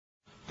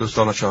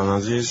دوستان و شنوندگان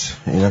عزیز،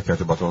 این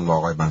کاتباتون با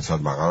آقای بنیصدر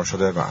برقرار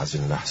شده و از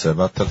این لحظه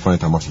بعد تلفن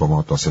تماس با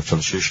ما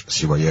 2046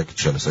 31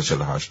 43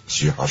 48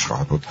 38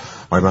 خواهد بود.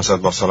 آقای بنیصدر،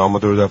 با سلام و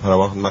درود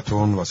فراوان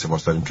خدمتتون و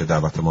سپاس داریم که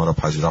دعوت ما را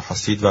پذیرا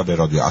هستید و به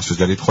رادیو عصر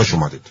جدید خوش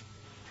اومدید.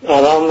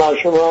 سلام بر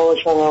شما و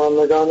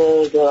شنوندگان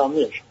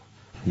گرامی شما.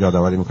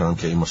 یادآوری میکنم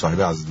که این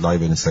مصاحبه از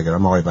لایو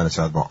اینستاگرام آقای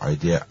بنیصدر با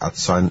آیدی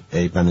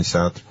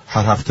 @abanisadr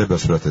هر هفته به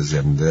صورت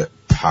زنده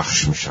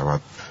پخش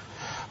میشود.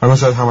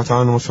 مثلا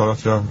هموطنان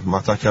سوالات را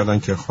مطرح کردن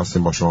که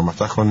خواستیم با شما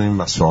مطرح کنیم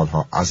و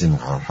سوالها از این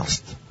قرار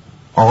هست.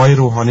 آقای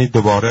روحانی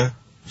دوباره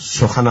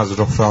سخن از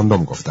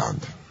رفراندوم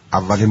گفتند.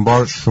 اولین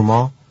بار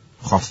شما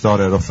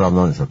خواستار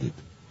رفراندوم شدید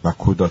و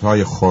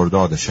کودتای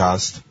خرداد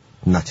 60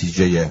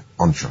 نتیجه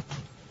آن شد.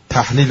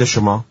 تحلیل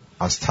شما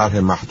از طرح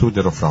محدود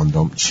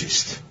رفراندوم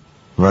چیست؟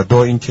 و دو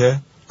اینکه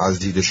از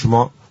دید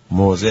شما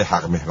موضع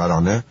حق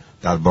محورانه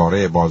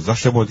درباره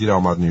بازداشت مدیر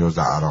آمدنیوز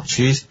در عراق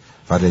چیست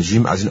و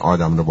رژیم از این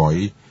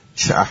آدمربایی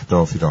چه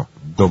اهدافی را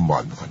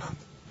دنبال میکنند؟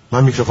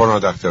 من میکروفون را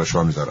در اختیار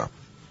شما میذارم.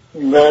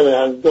 بله،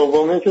 از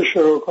دومی که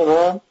شروع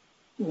کنم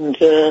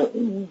که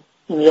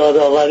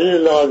یادآوری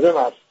لازم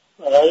است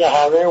برای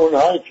همه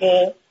اونهایی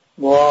که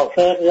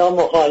موافق یا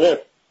مخالف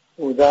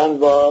بودن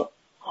با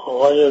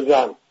آقای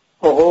زن.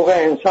 حقوق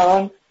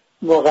انسان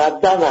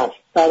مقدم است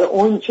بر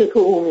اون چه که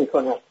او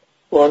میکند.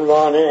 به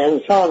عنوان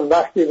انسان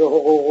وقتی به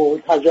حقوق او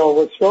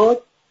تجاوز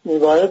شد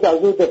میباید از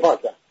او دفاع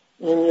کرد.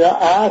 این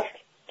یه اصل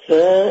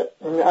که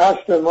این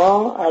اصل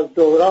ما از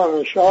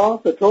دوران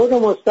شاه به طور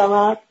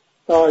مستمر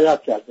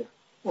رعایت کرده.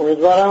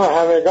 امیدوارم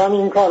همگان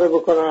این کار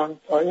بکنن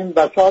تا این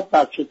بساط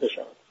برچیده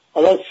شود.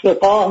 حالا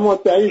سپاه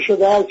مدعی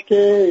شده است که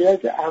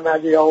یک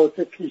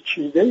عملیات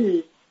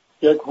پیچیده‌ای،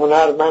 یک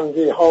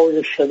هنرمندی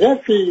های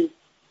شگرفی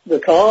به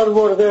کار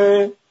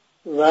برده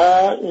و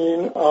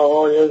این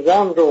آقای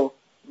زم رو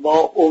با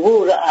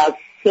عبور از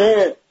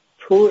 3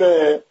 تور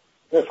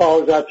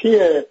حفاظتی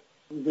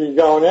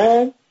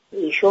بیگانه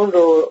ایشون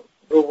رو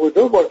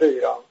بودو برده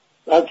ایران.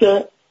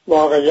 بلکه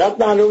واقعیت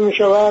معلوم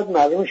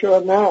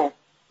شود نه،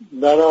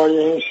 برای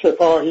این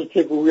سپاهی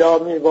که گویا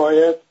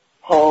میباید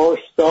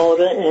پاسدار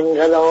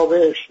انقلاب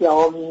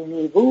اسلامی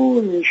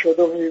میشد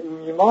و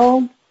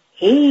میماند،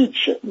 هیچ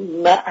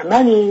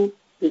مأمنی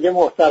دیگه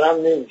محترم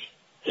نیست،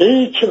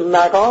 هیچ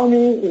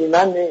مقامی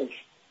ایمن نیست.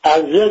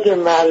 از یک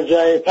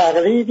مرجع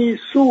تقلیدی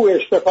سوء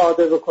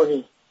استفاده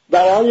بکنی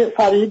برای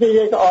فریب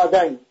یک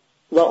آدمی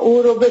و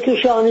او رو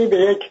بکشانی به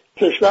یک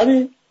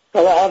کشوری و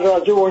هر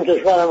راجع اون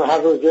کشور هم هر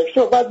روز یک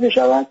صحبت می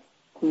شود،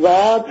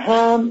 بعد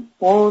هم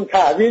اون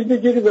تحویل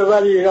بگیری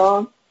ببری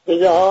ایران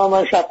بگه ها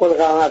من شق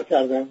القمر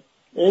کردم.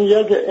 این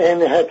یک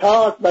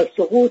انحطاط و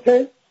سقوط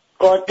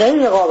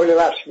غیر قابل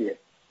وصفیه.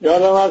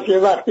 یادم از یه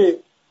وقتی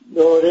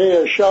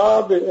دوره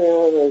شاه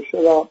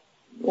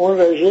اون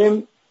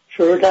رژیم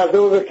شروع کرده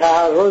و به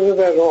تعرض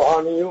به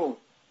روحانیون،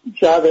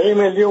 جبهه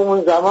ملی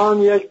اون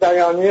زمان یک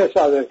بیانیه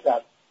صادر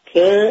کرد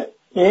که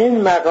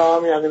این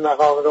مقام، یعنی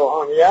مقام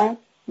روحانیت،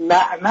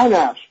 مأمن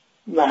است،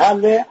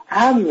 محل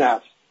امن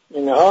است.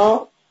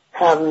 اینها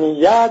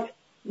امنیت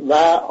و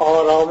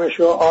آرامش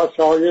و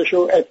آسایش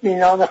و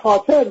اطمینان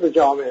خاطر به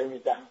جامعه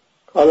میدن.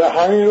 حالا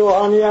همین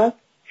روحانیت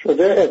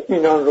شده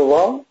اطمینان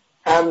روا،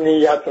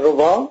 امنیت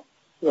روا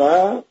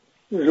و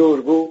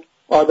زورگو،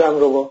 آدم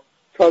روا.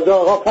 تازه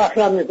آقا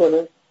فخرم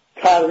میکنه.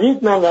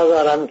 تردید من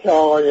ندارم که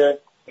آقای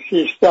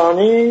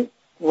سیستانی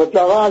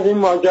مطلقا از این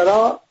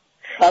ماجرا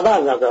خبر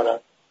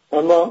ندارد،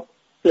 اما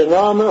به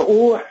نام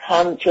او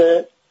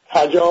همچه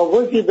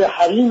تجاوزی به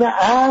حریم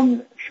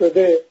امن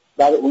شده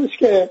بر اوست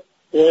که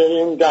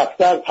این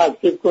دفتر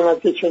تصدیق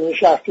کند که چنین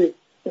شخصی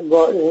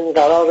با این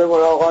قرار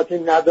ملاقاتی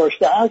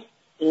نداشته است.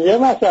 این یه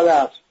مسئله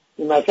است.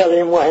 این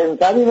مسئله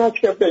مهمتر این است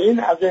که به این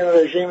از این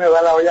رژیم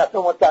ولایت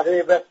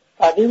متحده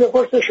فقیه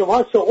بپرسه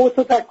شما سقوط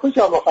رو تا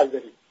کجا مخواهی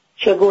برید؟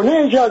 چگونه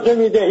اجازه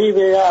میدهی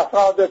به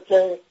افراد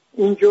که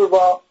اینجور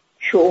با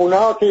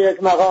شؤونات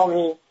یک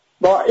مقامی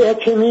با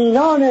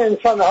اطمینان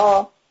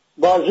انسانها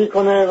بازی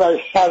کنه و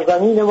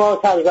سرزمین ما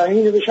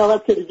سرزمین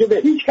بشود که دیگه به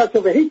هیچ کس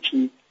و به هیچ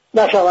چیز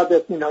نشود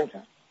اطمینان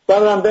کرد.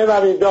 برم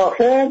ببرید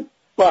داخل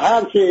با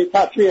هر کی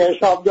تصویه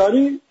حساب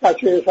داری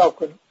تصویه حساب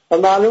کنید. و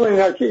معلومه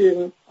اینا که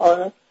این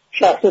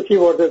شخصی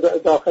برده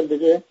داخل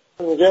دیگه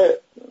میگه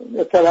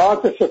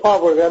اطلاعات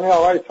سپاه برده، یعنی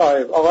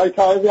آقای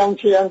طایب یعنی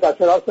چی؟ یعنی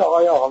اطلاعات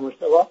آقا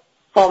مجدد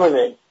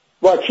خامنه‌ای.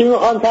 با کی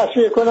میخوان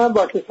تصویه کنن؟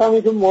 با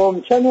کسانی که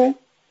ممکنه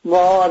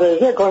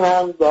معارضه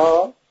کنن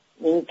با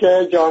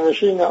اینکه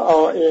جانشین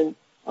این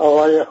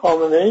آقای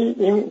خامنه‌ای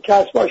این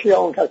کس باشه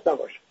یا اون کس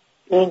نباشه.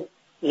 این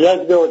یک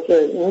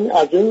دوته، این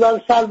از این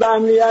ور سلب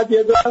امنیت،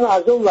 یه دورم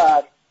از اون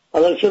ور.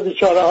 حالا چه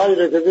بیچاره هایی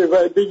رو که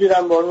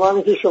بگیرم به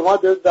عنوانی که شما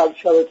در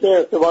شبکه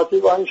ارتباطی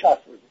با این شخص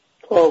بودید.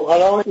 خب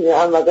حالا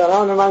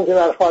هموطنان من که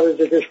در خارج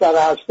کشور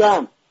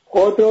هستم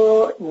خود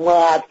رو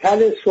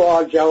معطل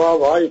سوال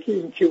جواب هایی که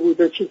این چی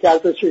بود و چی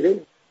کرد و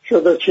چی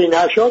شد و چی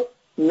نشد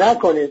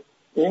نکنید.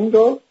 این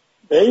رو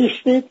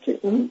بایستید که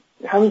این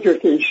همینجور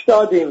که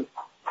ایستادیم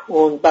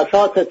اون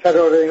بساط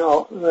ترور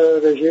این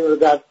رژیم رو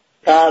در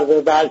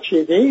غرب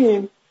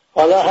برچیدیم،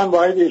 حالا هم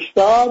باید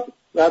ایستاد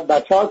و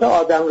بساط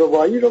آدم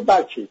ربایی رو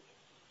برچید.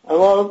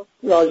 اما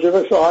راجع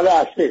به سوال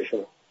اصلی شما،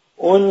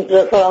 اون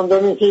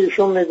رفراندومی که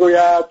ایشون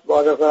میگوید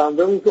با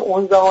رفراندومی که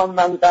اون زمان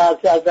من طرح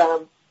کردم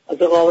از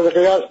قابل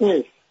قیاس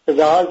نیست، به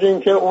لحاظ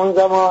اینکه اون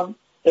زمان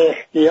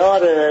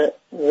اختیار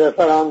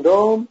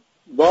رفراندوم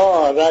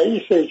با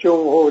رئیس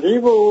جمهوری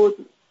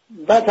بود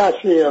و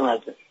تصویب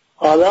مجلس.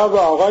 حالا به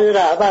آقای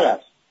رهبر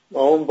است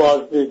با اون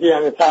بازدیدی،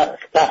 یعنی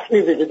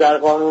تخریبی که در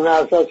قانون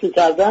اساسی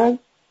کردن،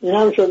 این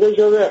هم شده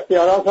جزو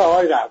اختیارات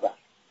آقای رهبر.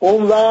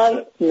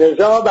 اونور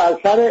نزاع بر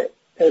سر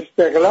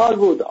استقلال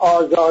بود،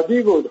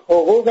 آزادی بود،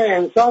 حقوق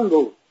انسان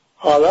بود.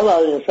 حالا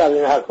برای این سر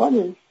این حرفا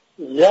نیست.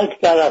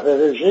 یک طرف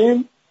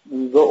رژیم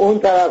به اون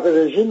طرف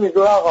رژیم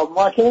میگه آقا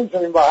ما که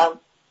نمیتونیم با هم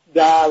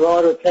دعوا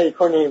رو طی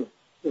کنیم،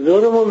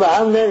 زورمون به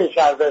هم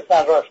نمیچربه،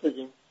 سر راست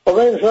بگیم. خب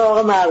این سراغ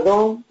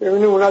مردم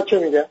ببینیم اونا چه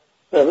میگه.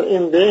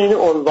 این به این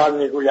عنوان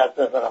میگوید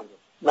رفراندوم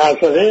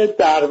مسئله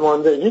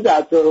درماندگی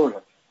در درون.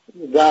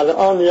 در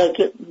آن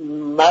یک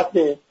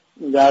متن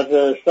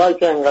در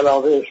سایت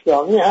انقلاب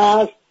اسلامی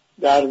هست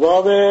در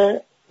باب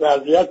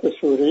وضعیت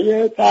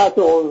سوریه تحت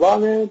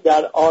عنوان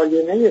در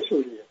آینه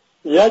سوریه.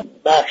 یک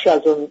بخش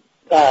از اون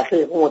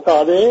تحقیق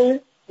مطالعه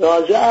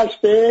راجع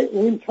است به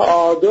این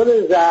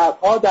تعادل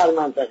ضعف‌ها در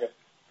منطقه.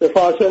 به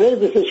فاصله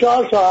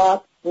 24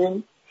 ساعت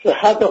این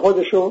صحت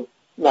خودشو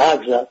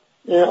محک زد.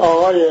 این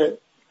آقای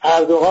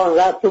اردوغان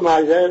رفت تو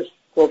مجلس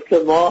گفت که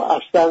ما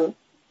اصلا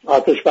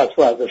آتش بس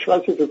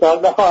وردشواسی تو کار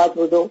نخواهد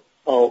بود و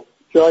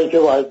جایی که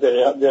باید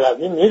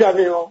برویم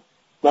میرویم.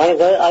 من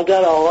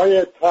اگر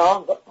آقای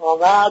ترامپ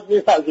آمد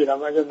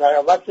میپذیرم، اگر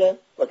نیامد که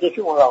با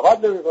کسی ملاقات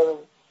نمی‌کنم.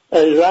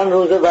 ایزن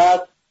روز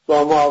بعد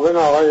با معاون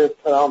آقای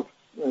ترامپ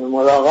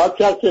ملاقات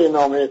کرد که این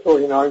نامه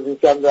توهین‌آمیزی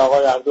می‌کرد به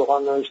آقای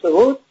اردوغان نوشته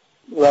بود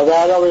و به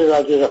علاوه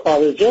وزیر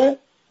خارجه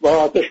با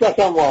آتش بس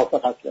هم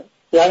موافقت کرد.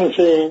 یعنی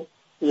چه؟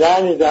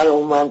 یعنی در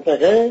اون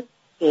منطقه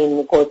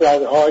این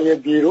قدرت‌های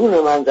بیرون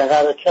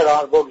منطقه رو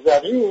کنار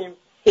بگذاریم،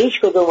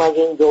 هیچ کدوم از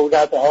این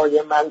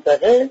دولت‌های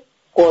منطقه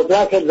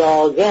قدرت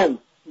لازم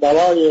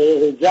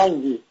برای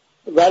جنگی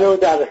ولو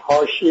در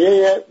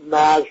حاشیه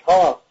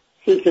مرزها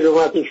 30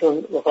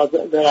 کیلومترشون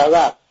بخواد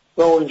برود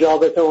و اونجا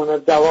بتونه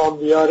دوام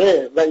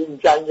بیاره و این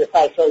جنگ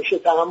فرسایشی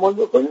تحمل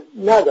بکنه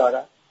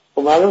ندارن.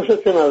 و معلوم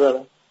شد که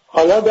ندارن.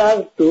 حالا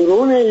در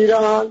درون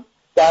ایران،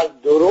 در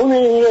درون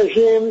این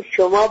رژیم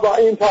شما با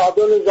این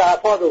تعادل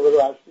ضعف‌ها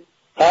روبرو هستید.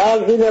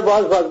 هر زین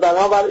باز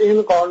بنابر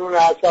این قانون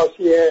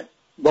اساسی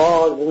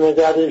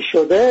بازنگری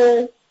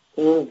شده،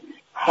 این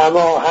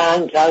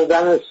هماهنگ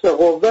کردن سه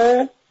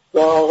قوه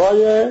با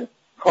آقای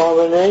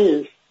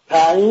خامنه‌ای،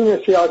 تعیین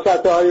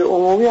سیاست‌های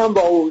عمومی هم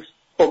با اوست.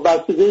 خب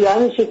بستگی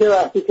یعنی چی که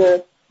وقتی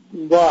که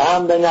با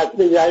هم به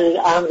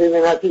نتیجه امری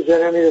به نتیجه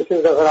نمیرسیم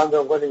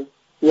رفراندوم کنیم؟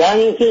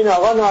 یعنی که این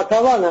آقا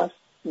ناتوان است.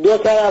 دو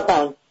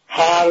طرفن،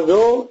 هر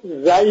دو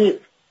ضعیف،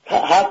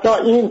 حتی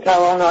این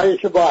توانایی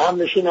که با هم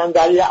بشینن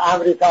در یه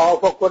امری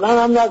توافق کنن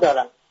هم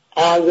ندارن.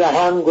 از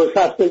هم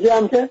گسستگی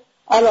هم که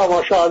الا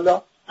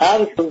ماشاءالله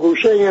هر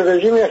گوشه این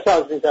رژیم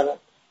احساس میکنن.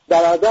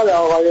 برادر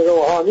آقای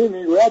روحانی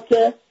میگوید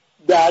که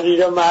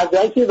دلیل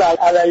مدرکی بر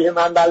علیه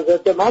من بر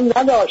ضد من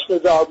نداشته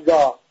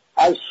دادگاه،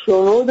 از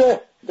شنود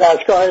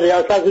دستگاه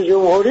ریاست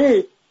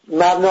جمهوری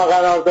مبنا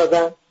قرار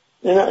دادن.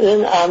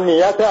 این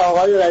امنیت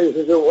آقای رئیس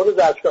جمهور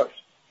دستگاه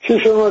چی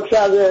شنود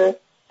کرده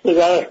که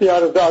در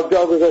اختیار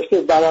دادگاه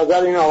گذاشته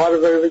برادر این آقا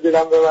رو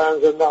بگیرن ببرن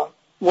زندان.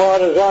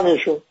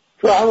 معارضانشون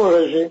تو همون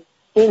رژیم.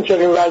 این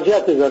چنین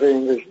وضعیتی داره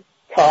این رژیم.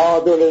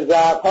 تعادل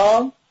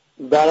ضعف‌ها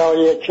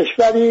برای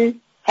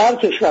کشوری، هر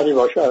کشوری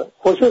باشه،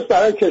 خصوص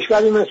برای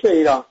کشوری مثل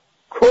ایران،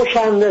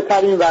 کشنده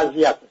ترین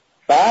وضعیت.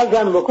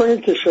 فرضاً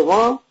بکنید که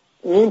شما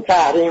این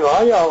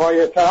تحریم‌های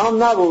آقای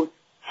ترامپ نبود،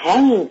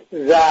 همین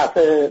ضعف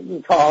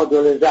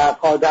تعادل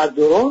ضعف‌ها در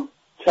درون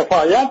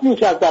کفایت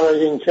می‌کرد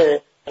برای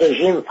اینکه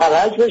رژیم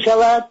فلج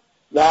بشود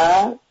و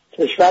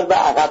کشور به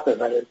عقب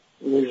ببرد.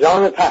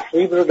 میزان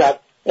تخریب رو در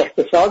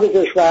اقتصاد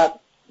کشور،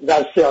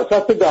 در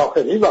سیاست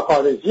داخلی و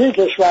خارجی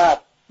کشور،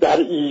 در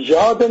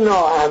ایجاد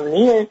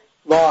ناامنی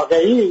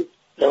واقعی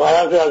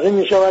عبارت از این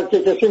میشود که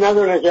کسی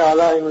ندونه که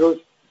حالا امروز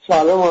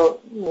سالم و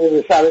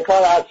سر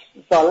کار از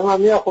سالم هم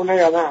میاد خونه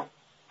یا نه.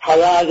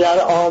 حالا اگر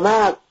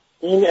آمد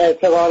این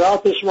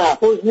اعتباراتش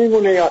محفوظ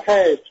میمونه یا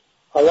خیر.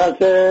 حالا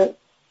که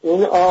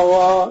این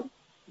آقا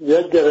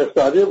یک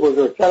گرفتاری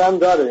بزرگتر هم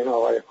داره، این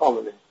آقای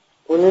خامنه‌ای.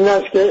 اون این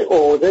است که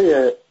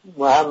عهده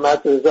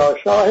محمد رضا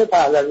شاه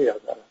پهلوی را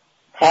داره.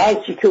 هر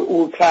چی که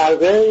او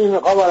کرده این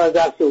میخواه برای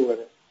دست او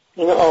بره.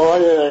 این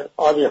آقای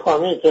علی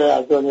خانی که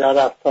از دنیا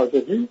رفت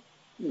تازگی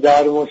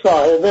در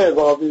مصاحبه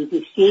با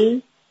BBC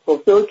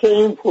گفته که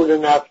این پول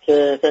نفت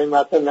که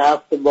قیمت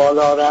نفت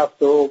بالا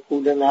رفت و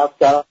پول نفت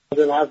در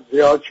نفت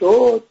زیاد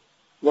شد،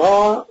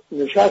 ما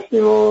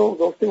نشستیم و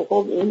گفتیم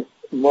خب این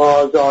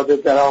مازاد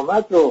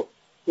درآمد رو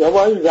یا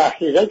باید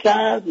ذخیره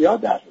کرد یا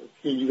در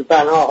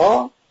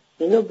زیربناها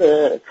اینو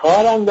به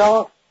کار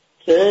انداخت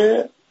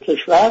که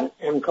کشور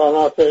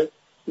امکانات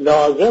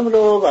لازم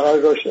رو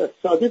برای رشد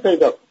اقتصادی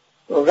پیدا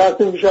کنه.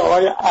 رفتیم میشه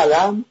آقای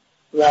علم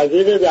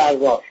وزیر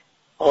دربار.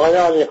 آقای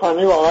علی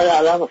خانی و آقای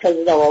علم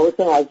خیلی روابط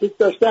نزدیک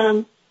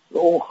داشتن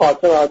اون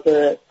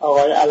خاطرات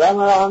آقای علم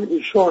را هم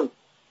ایشون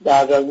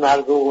بعد از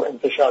مرگ او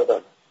انتشار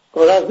دادن.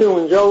 رفتیم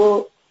اونجا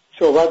و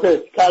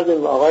صحبت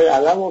کردیم آقای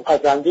علم و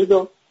پسندید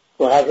و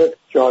حرف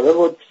جالب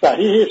و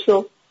صحیحی است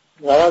و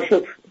قرار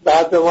شد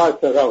بعد به ما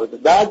اطلاع بده.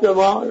 بعد به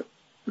ما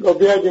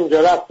بیاید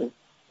اینجا رفتیم،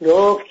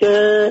 گفت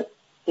که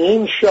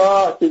این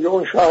شاه دیگه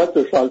اون شاه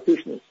 2 سال پیش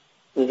نیست،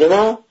 میگه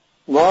نه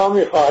ما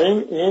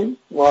میخواهیم این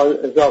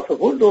اضافه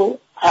پول رو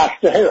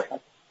اسلحه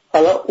بخریم.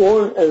 حالا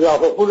اون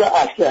اضافه پول رو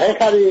اسلحه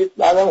خرید،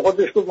 بعدم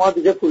خودش گفت ما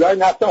دیگه پولای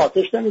نفت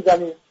آتش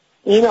نمیزنیم.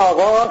 این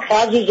آقا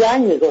خرج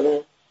جنگ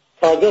میکنه.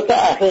 تازه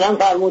اخیراً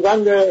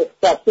فرمودن به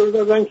دستور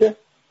دادن که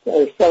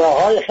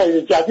اصطلاح‌های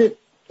خیلی جدید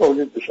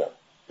تولید بشه،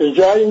 به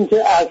جای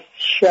اینکه از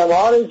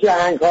شمار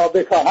جنگ‌ها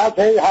بکاهد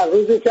هر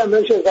روزی که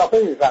بهش اضافه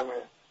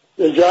می‌فرمایند،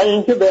 به جای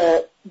اینکه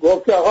به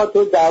گفت آقا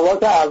تو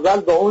دعوات اول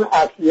به اون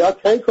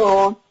اصلیات طی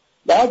کن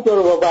بعد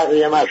برو با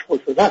بقیه مشغول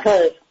شو. نه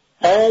خیر،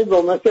 هی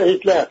با مثل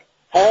هیتلر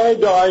هی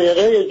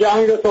دایره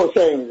جنگ رو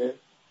توسعه میده.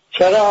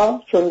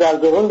 چرا؟ چون در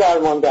درون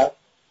درمانده،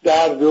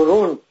 در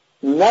درون،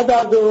 نه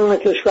در درون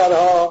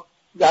کشورها،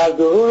 در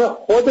درون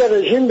خود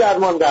رژیم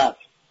درمانده است.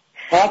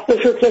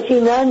 خطشو کسی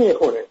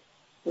نمیخونه،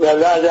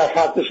 ولی اگر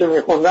خطشو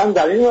میخوندن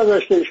در این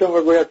وضعش که ایشون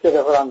بگوید که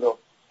رفراندوم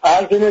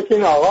هر اینه که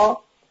این آقا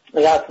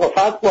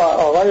رفت با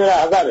آقای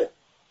رهبره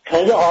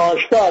خیلی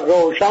آشکار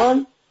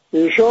روشن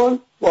ایشون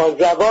با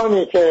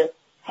زبانی که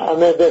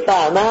همه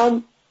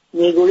بفهمن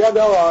میگوید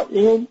آقا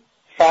این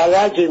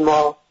فلجی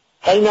ما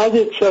هی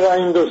نگید چرا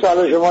این 2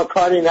 سال شما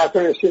کاری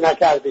نتونستی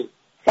نکردی،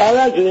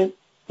 فلجی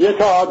یه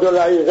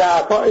تعادل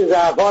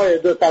ضعفای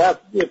 2 طرف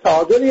یه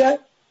تعادلیه،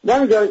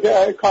 نمیذاره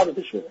که کار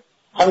پیش بره.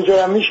 همینجور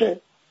هم میشه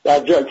در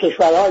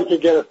کشورهایی که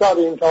گرفتار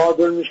این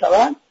تعادل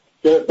میشوند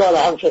گرفتار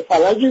همچه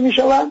فلجی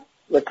میشوند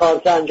و کار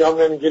که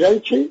انجام نمیگیره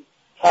چی؟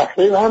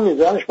 تخریب هم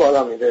میزانش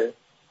بالا میده.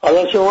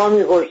 حالا شما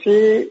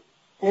میپرسی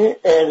این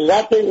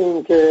علت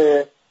این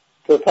که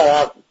 2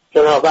 طرف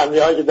جنابندی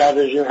هایی که در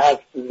رژیم هست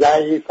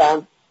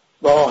ضعیفن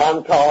با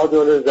هم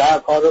تعادل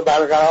ضعف ها رو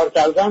برقرار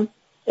کردن،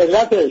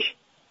 علتش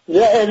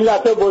یه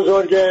علت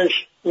بزرگش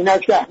این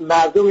است که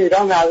مردم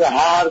ایران از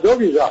هر دو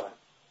بیزارن.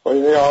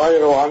 این آقای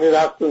روحانی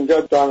رفت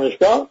اونجا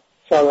دانشگاه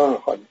سالن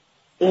خالی.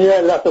 این یه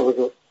علت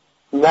بزرگ.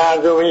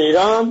 مردم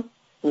ایران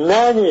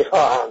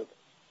نمیخواهند،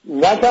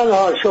 نه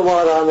تنها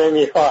شما را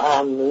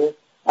نمیخواهند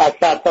از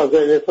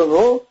سرتازلیتون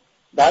رو،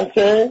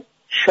 بلکه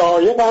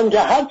شایقند که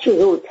هر چه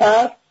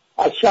زودتر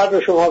از شر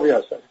شما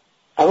بیاسن.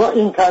 اما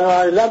این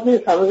تنها علت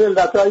نیست، هنوز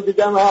علتهای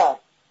دیگه هم هست.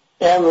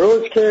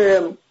 امروز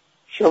که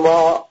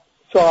شما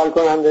سوال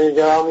کننده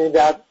گرامی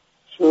در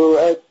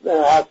سوئد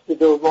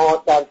هستید و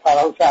ما در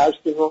فرانسه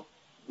هستیم و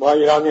ما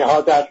ایرانی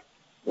ها در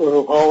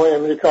اروپا و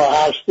امریکا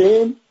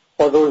هستیم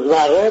و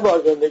روزمره با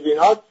زندگی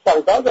اینا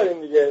سرکار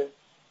داریم دیگه،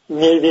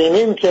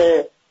 میبینیم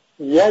که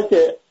یک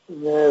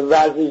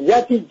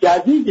وضعیت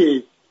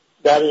جدیدی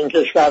در این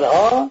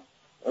کشورها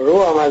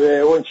رو آمده.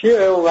 اون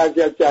چیه اون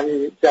وضعیت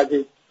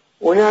جدید؟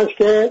 اون است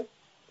که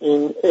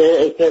این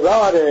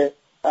اعتبار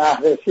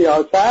اهل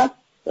سیاست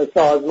و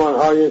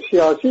سازمان‌های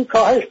سیاسی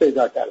کاهش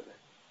پیدا کرده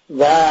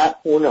و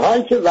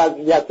اونهایی که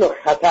وضعیت رو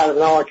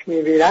خطرناک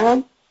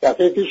می‌بینن،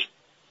 دفعه پیش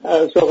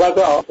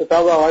صحبت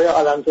کتاب آقای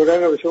آلنتوره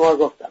رو به شما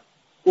گفتم،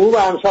 او و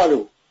امثال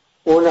او،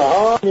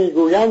 اونها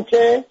میگویند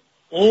که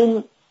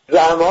این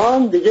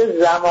زمان دیگه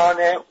زمان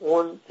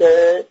اون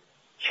که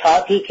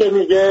چپی که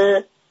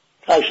میگه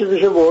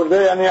تشریفش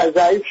برده، یعنی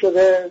ضعیف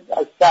شده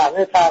از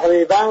صحنه،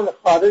 تقریبا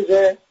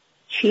خارج،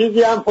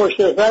 چیزی هم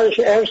پشت سرش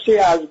ارثی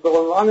از به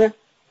عنوان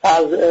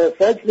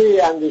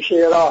فکری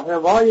اندیشه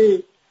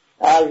راهنمایی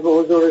از به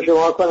حضور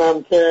شما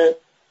کنم که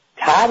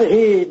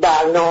طرحی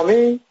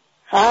برنامه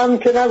هم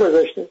که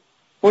نگذاشته.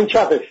 اون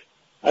چپش،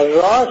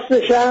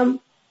 راستش هم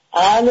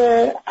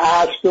اهل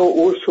اصل و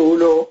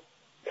اصول و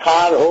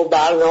طرح و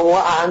برنامه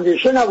و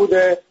اندیشه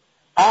نبوده،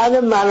 اهل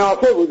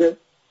منافع بوده.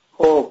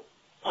 خب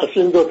پس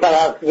این 2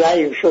 طرف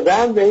ضعیف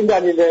شدن به این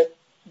دلیل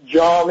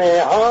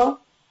جامعه ها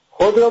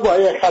خود رو با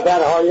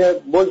خطرهای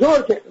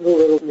بزرگ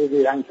رو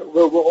می‌گیرن که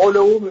به قول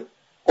او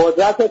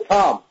قدرت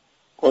تام،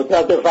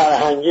 قدرت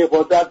فرهنگی،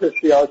 قدرت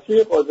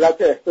سیاسی،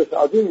 قدرت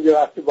اقتصادی، میگه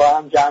وقتی با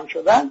هم جمع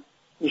شدن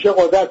میشه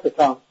قدرت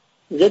تام.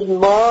 میگه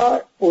ما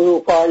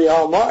اروپایی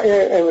ها، ما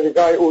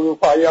امریکای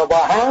اروپایی ها با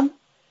هم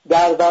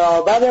در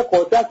برابر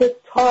قدرت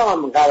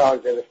تام قرار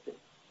گرفتیم.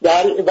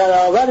 در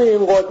برابر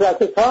این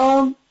قدرت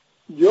تام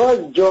جز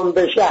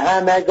جنبش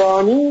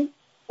همگانی،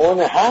 اون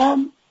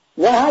هم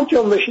نه هر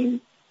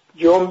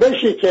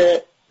جنبشی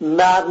که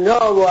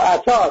مبنا و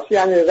اساس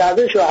یعنی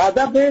روش و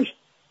هدفش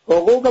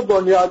حقوق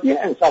بنیادی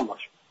انسان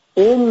باشه،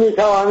 این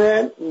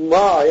میتوانه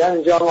ما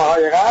یعنی جامعه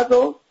های غرب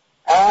رو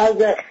از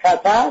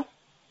خطر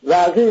و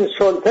از این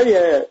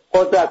سلطه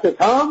قدرت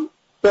تام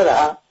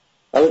برهن.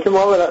 ولی که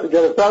ما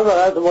گرفتار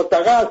برایت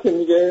مطلقه هستیم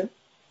میگه،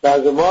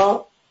 بعض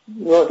ما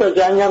نقطه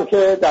جنگ هم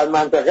که در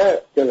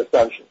منطقه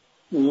گرفتار شد.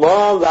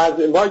 ما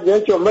یه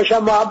جنبش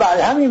هم ما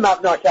برای همین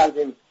مبنا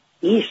کردیم.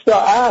 20 تا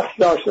اصل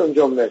داشت اون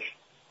جنبش: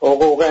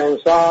 حقوق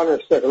انسان،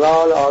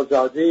 استقلال،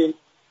 آزادی،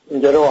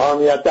 اینجا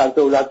روحانیت در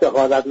دولت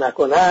دخالت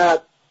نکند،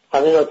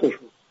 همین را توش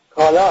بود.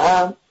 حالا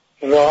هم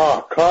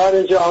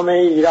راهکار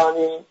جامعه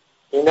ایرانی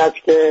این است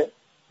که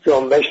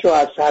جنبش رو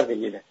از سر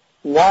بگیره،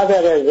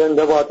 نداره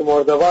زنده باد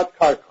مرده باد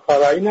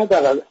کارایی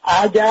نداره.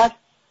 اگر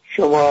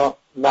شما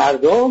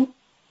مردم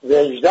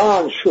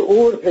وجدان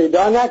شعور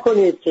پیدا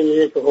نکنید که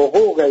یک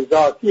حقوق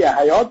ذاتی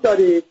حیات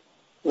دارید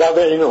و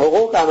به این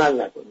حقوق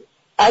عمل نکنید،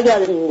 اگر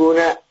این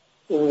گونه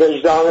این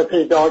وجدان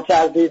پیدا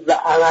کردید و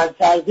عمل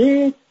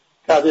کردید،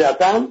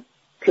 طبیعتاً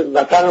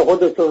وطن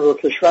خودتون رو،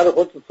 کشور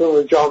خودتون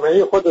رو،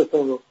 جامعه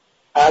خودتون رو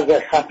از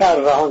خطر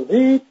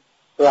راندید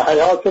و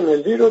حیات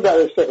ملی رو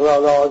در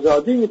استقلال و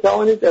آزادی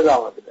میتوانید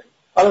ادامه بدهید.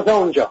 حالا تا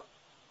اونجا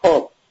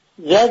خب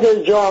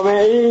یک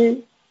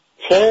جامعه‌ای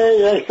که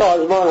یک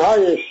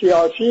سازمان‌های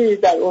سیاسی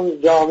در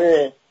اون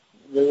جامعه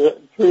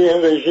توی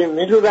این رژیم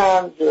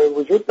میلودن،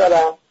 وجود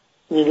دارن،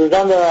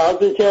 میلودن در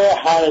حالی که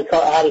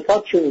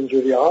حرکاتشون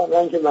اینجوری ها،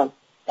 نه که من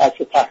بحث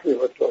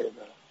تحقیق و توی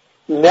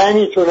دارم،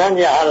 نمیتونن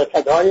یه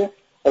حرکت‌های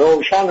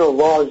روشن و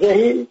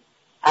واضحی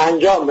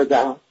انجام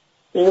بدن.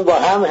 این با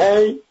هم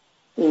هی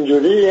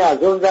اینجوری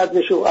از اون رد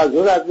میشه و از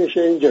اون رد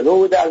میشه، این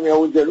جلو در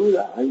میاد جلو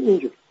در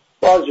اینجوری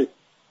بازی،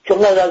 چون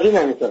غیرازی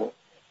نمیتونه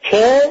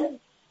که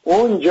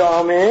اون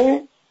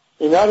جامعه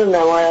اینا رو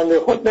نماینده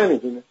خود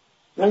نمیدونه،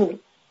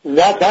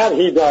 نه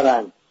طرحی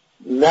دارن،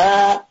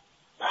 نه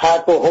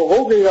حق و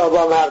حقوقی را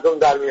با مردم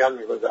در میان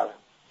میگذارن.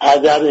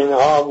 اگر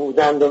اینها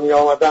بودند و می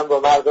آمدن با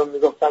مردم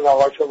میگفتن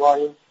آقا شما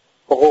این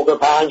حقوق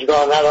 5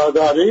 گانه را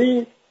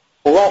داری،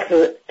 اون وقت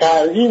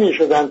قرضی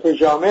میشدن تو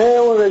جامعه،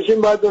 اون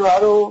رژیم باید اونها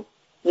رو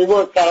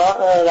میبرد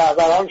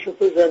رهبرانش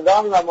تو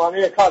زندان و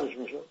مانع کارش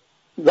میشد،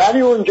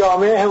 ولی اون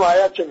جامعه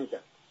حمایت چه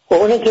میکرد؟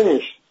 اونه که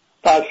نیست.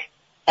 پس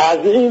از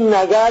این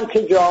نظر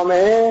که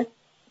جامعه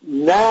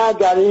نه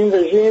در این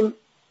رژیم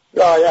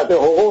رعایت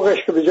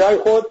حقوقش که به جای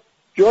خود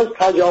جز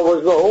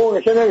تجاوز به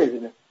حقوقش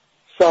نمیدونه،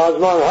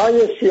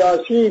 سازمان‌های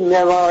سیاسی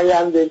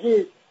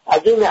نمایندگی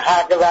از این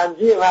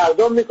حق‌بندی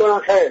مردم میکنن،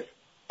 خیر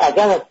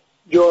اصلا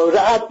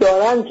جرأت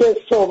دارن که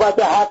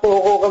صحبت حق و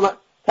حقوق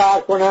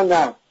ترک کنن؟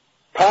 نه.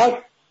 پس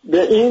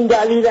به این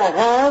دلیل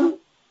هم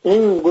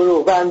این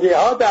گروه بندی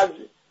ها در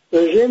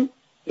رژیم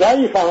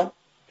ضعیفن،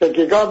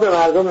 تکیه‌گاه به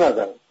مردم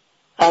ندارن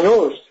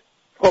هنوز.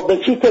 خب به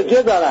چی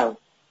تکیه دارن؟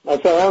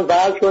 مثلا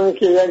فرض کنید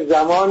که یک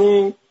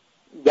زمانی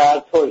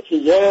در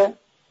ترکیه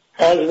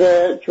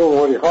حزب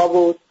جمهوری ها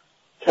بود،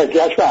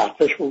 تکیهش به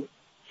ارتش بود،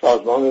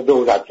 سازمان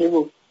دولتی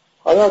بود.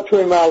 حالا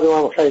توی مردم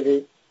هم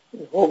خیلی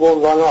به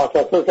عنوان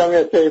آتاتورک هم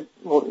یه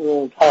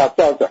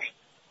طرفدار داشت،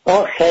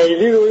 اما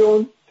خیلی روی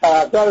اون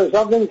طرفدار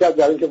حساب نمی‌کرد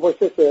در اینکه پشت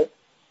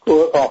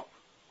کوه قاف.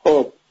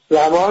 خب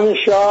زمان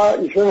شاه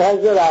ایشون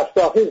حزب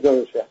رستاخیز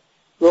درست کرد،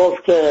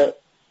 گفت که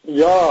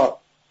یا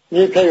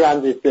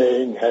میپیوندید به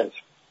این حزب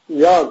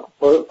یا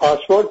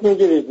پاسپورت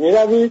میگیرید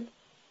میروید.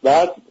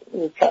 بعد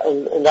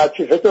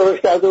لطیفه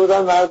درست کرده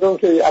بودن مردم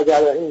که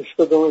اگر این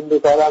دو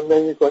کارم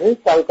نمی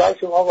کنید سرکار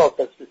شما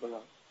واپس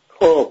میکنن.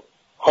 خب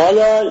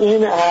حالا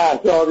این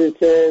احزابی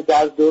که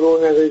در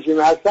درون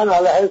رژیم هستن،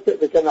 حالا حزب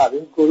به کنار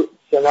این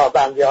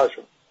جنابندی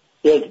هاشون،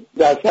 یک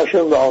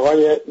دستشون به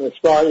آقای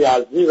سپاه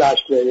یزدی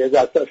وصله، یه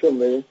دستشون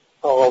به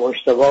آقا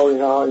مجدد و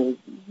اینا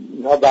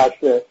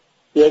وصله،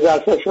 یه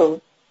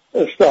دستشون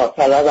اصلاح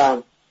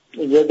طلبن،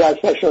 یه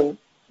دستشون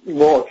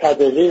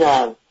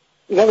معتدلینن.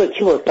 اینا به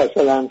چی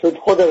متصلن؟ تو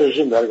خود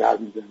رژیم داره حرف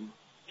میزنه،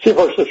 چی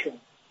پشتشون؟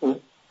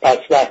 پس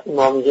وقتی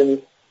ما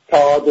میگیم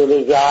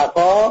تعادل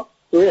ضعف‌ها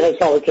روی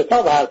حساب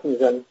کتاب حرف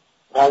میزنه،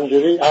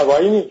 همجوری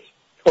هوایی نیست.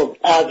 خب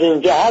از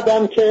این جهت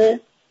هم که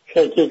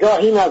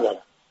تکیه‌گاهی نداره.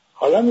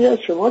 حالا میاد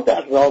شما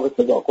در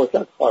رابطه با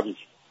قدرت خارجی،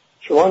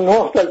 شما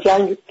 9 تا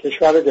جنگ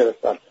کشور رو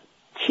گرفتار کرد،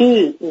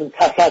 کی این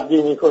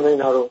تصدی میکنه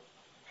اینا رو؟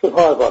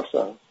 سپاه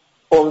پاسداران،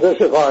 عمده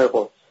سپاه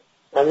قدس،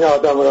 یعنی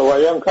آدم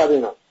ربایش هم کار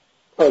اینا.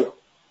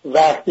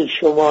 وقتی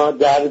شما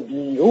در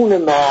بیرون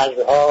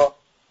مرزها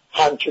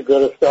همچه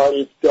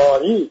گرفتاری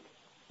دارید،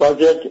 باز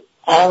یک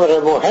امر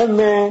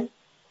مهم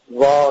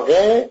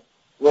واقع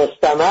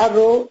مستمر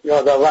رو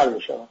یادآور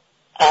می شود.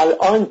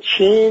 الان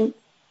چین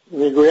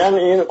میگوین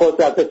این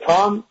قدرت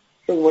تام،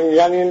 چون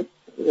میگن این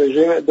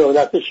رژیم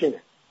دولت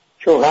چینه،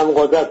 چون هم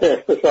قدرت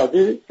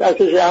اقتصادی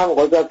دستش، هم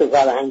قدرت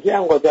فرهنگی،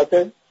 هم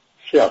قدرت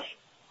سیاسی.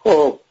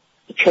 خب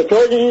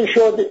چطور این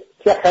شد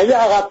که خیلی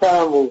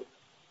عقب‌تر بود؟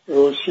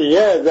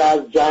 روسیه در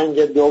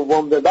جنگ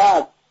دوم به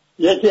بعد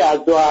یکی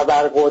از دو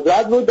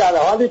ابرقدرت بود، در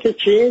حالی که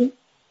چین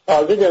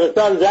تازه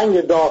گرفتار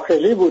جنگ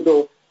داخلی بود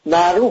و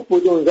معروف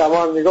بود اون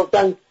زمان،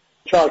 میگفتن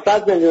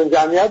 400 میلیون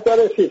جمعیت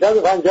داره،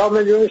 350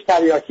 میلیونش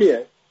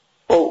تریاکیه.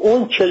 و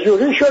اون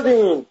چجوری شد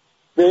این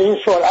به این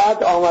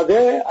سرعت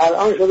آمده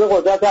الان شده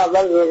قدرت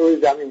اول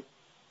روی زمین؟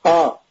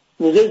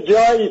 میگه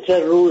جایی که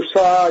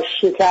روسا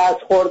شکست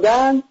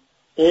خوردن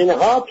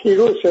اینها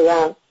پیروز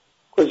شدن.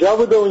 کجا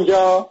بود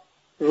اونجا؟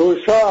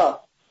 روسا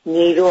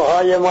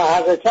نیروهای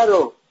محرکه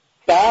رو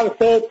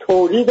صرف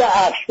تولید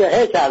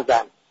اسلحه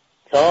کردن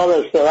تا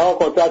به اصطلاح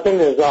قدرت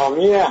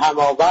نظامی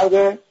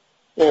هماورد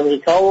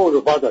امریکا و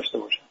اروپا داشته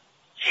باشن.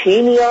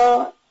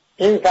 چینیا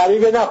این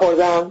فریب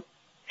نخوردن،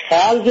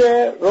 خرج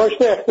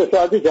رشد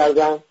اقتصادی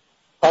کردن.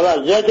 حالا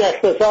یک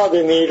اقتصاد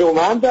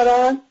نیرومند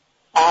دارن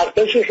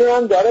ارتششون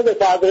هم داره به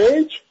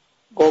تدریج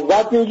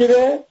قوت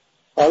میگیره.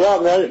 حالا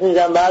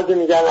میگن بعضی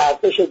میگن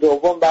ارتش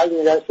دوم، بعضی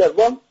میگن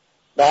سوم.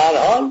 به هر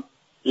حال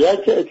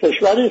یک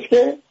کشوری است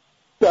که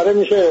داره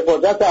میشه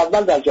قدرت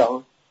اول در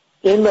جهان.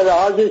 این به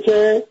لحاظی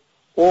که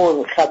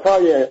اون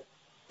خطای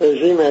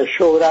رژیم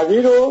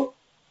شوروی رو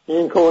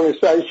این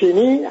کمونیستای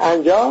چینی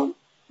انجام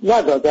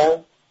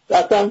ندادن،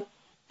 رفتن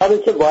کاری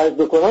که باید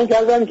بکنن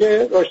کردن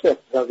که رشد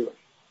اقتصادی باشه.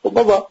 خب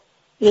بابا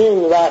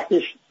این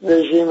وقتی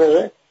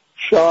رژیم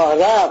شاه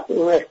رفت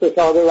اون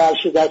اقتصاد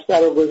ورشی دسته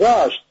رو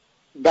گذاشت،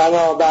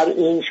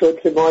 بنابراین شد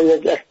که ما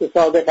یک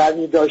اقتصاد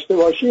قوی داشته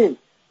باشیم.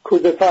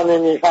 کودتا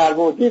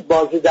نمی‌فرمودید،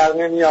 بازی در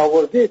نمی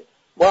آوردید،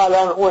 ما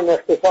الان اون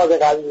اقتصاد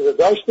قوی رو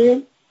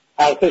داشتیم،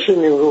 ارتش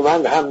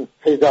نیرومند هم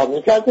پیدا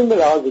می‌کردیم به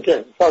لحاظی که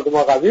اقتصاد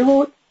ما قوی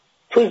بود،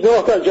 تو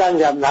 2 تا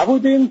جنگ هم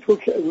نبودیم، تو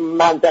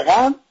منطقه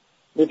هم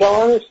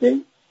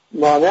می‌توانستیم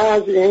مانع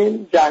از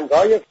این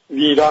جنگ‌های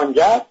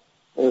ویرانگر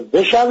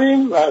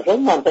بشویم و اصلا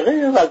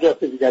منطقه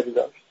وضعیت دیگری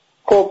داشت.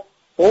 خب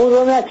اون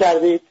رو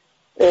نکردید.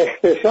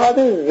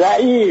 اقتصاد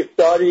ضعیف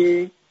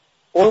داری،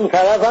 اون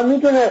طرف هم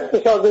میدونه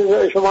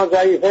اقتصاد شما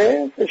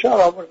ضعیفه،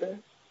 فشار آورده.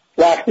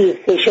 وقتی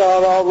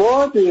فشار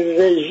آورد،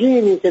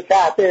 رژیمی که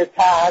تحت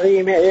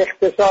تحریم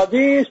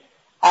اقتصادی است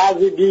از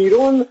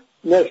بیرون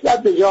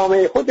نسبت به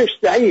جامعه خودش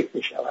ضعیف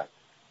می شود.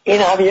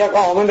 این هم یک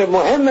عامل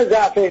مهم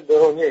ضعف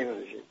درونی این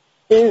رژیم.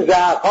 این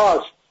ضعف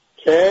هاست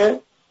که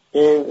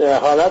این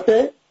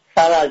حالت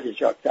فرج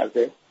ایجاد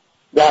کرده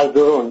در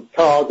درون.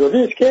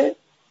 تعادلی است که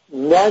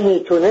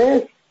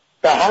نمیتونه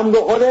به هم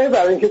بخوره،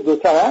 برای اینکه دو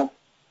طرف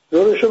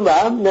دورشون به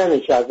هم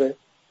نمیچرده.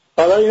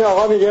 حالا این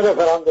آقا میگه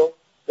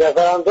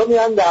رفراندوم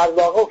یعنی در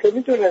واقع که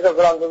میتونه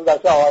رفراندوم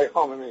دست آقای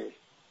خامنه ایست،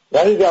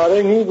 ولی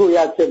داره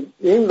میگوید که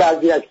این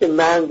وضعیت که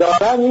من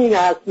دارم این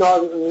است،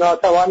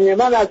 ناتوانی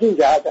من از این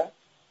جهت است.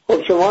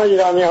 خب شما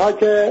ایرانی ها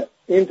که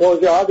این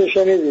توضیحات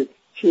شنیدید،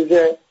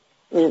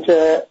 این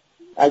که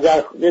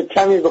اگر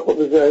کمی به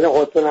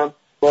خودتونم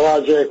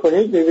مراجعه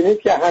کنید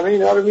ببینید که همه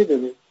اینا رو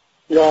میدونید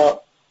یا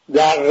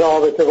در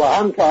رابطه با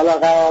هم که حالا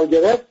قرار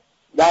گرفت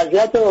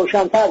وضعیت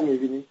روشن‌تر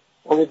میبینید.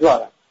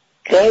 امیدوارم.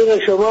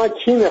 غیر شما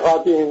کی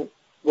میخواد این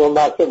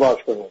بنبسته باز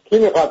کنه؟ کی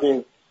میخواد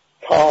این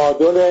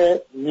تعادل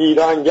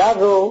ویرانگر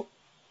رو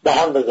به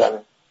هم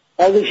بزنه؟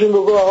 ازشون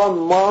بگو آقا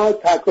ما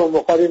تکون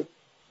بخوریم.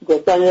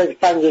 گفتن یک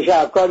سنجش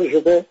افکاری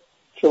شده،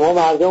 شما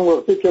مردم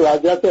گفتید که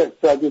وضعیت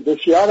اقتصادی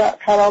بسیار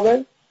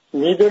خرابه،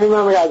 میدونیم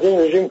هم از این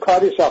رژیم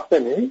کاری ساخته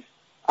نیست،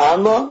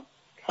 اما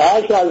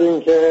خواهش از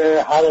این که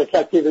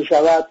حرکتی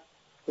بشود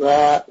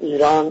و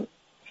ایران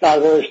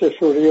سرنوشت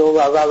سوریه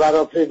و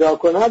را پیدا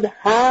کند،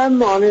 هم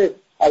مانع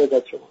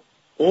حرکت شما.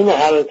 این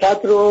حرکت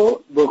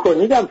رو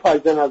بکنیدم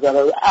فایده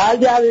نداره.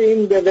 اگر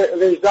این به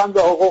وجدان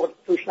به حقوق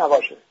توش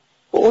نباشه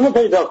و اونو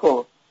پیدا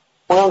کن.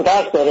 اونم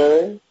ترس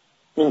داره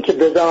این که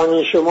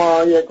بدانی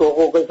شما یک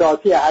حقوق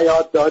ذاتی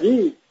حیات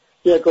داری،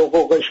 یک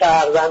حقوق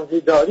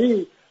شهروندی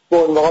داری، به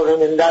عنوان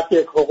ملت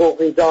یک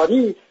حقوقی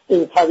داری.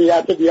 این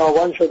طبیعت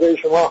بیابان شده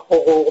شما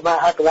حقوق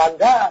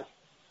محق‌ونده است.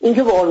 این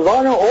که به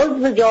عنوان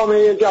عضو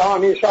جامعه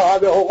جهانی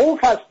صاحب حقوق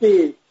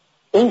هستی،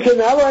 این که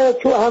نباید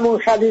تو همون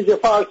خلیج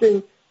فارس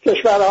این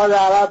کشورهای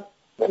عرب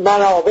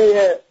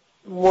منابع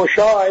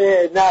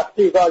مشاع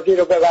نفتی گازی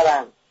رو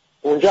ببرن،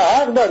 اونجا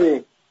حق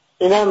داریم.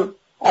 اینم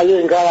اگه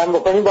این کارم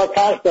بکنیم با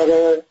ترس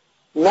داره؟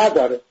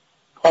 نداره.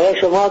 حالا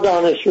شما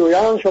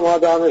دانشجویان، شما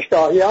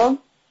دانشگاهیان،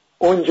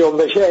 اون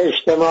جنبش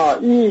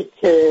اجتماعی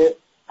که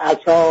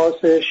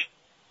اساسش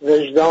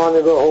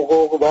وجدان به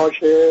حقوق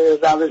باشه،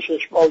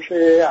 روشش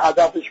باشه،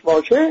 هدفش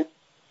باشه،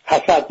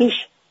 تصدیش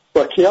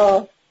با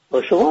کیا؟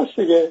 با شماست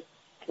دیگه.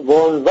 به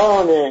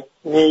عنوان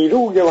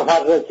نیروی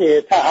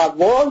محرک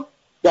تحول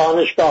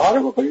دانشگاه ها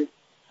رو بکنید،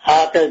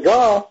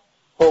 حقگاه،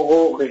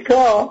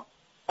 حقوقگاه،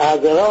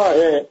 از راه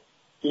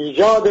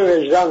ایجاد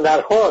وجدان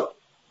در خود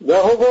به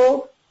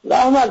حقوق و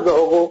عمل به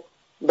حقوق.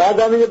 بعد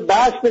هم یه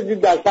بحث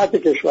بدید در سطح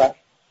کشور.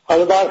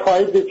 حالا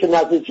برخواهید دید که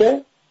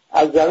نتیجه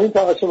از زمین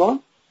تا آسمان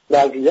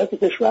وضعیت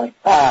کشور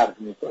فرق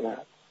می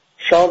کند.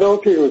 شاد و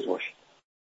پیروز باشید.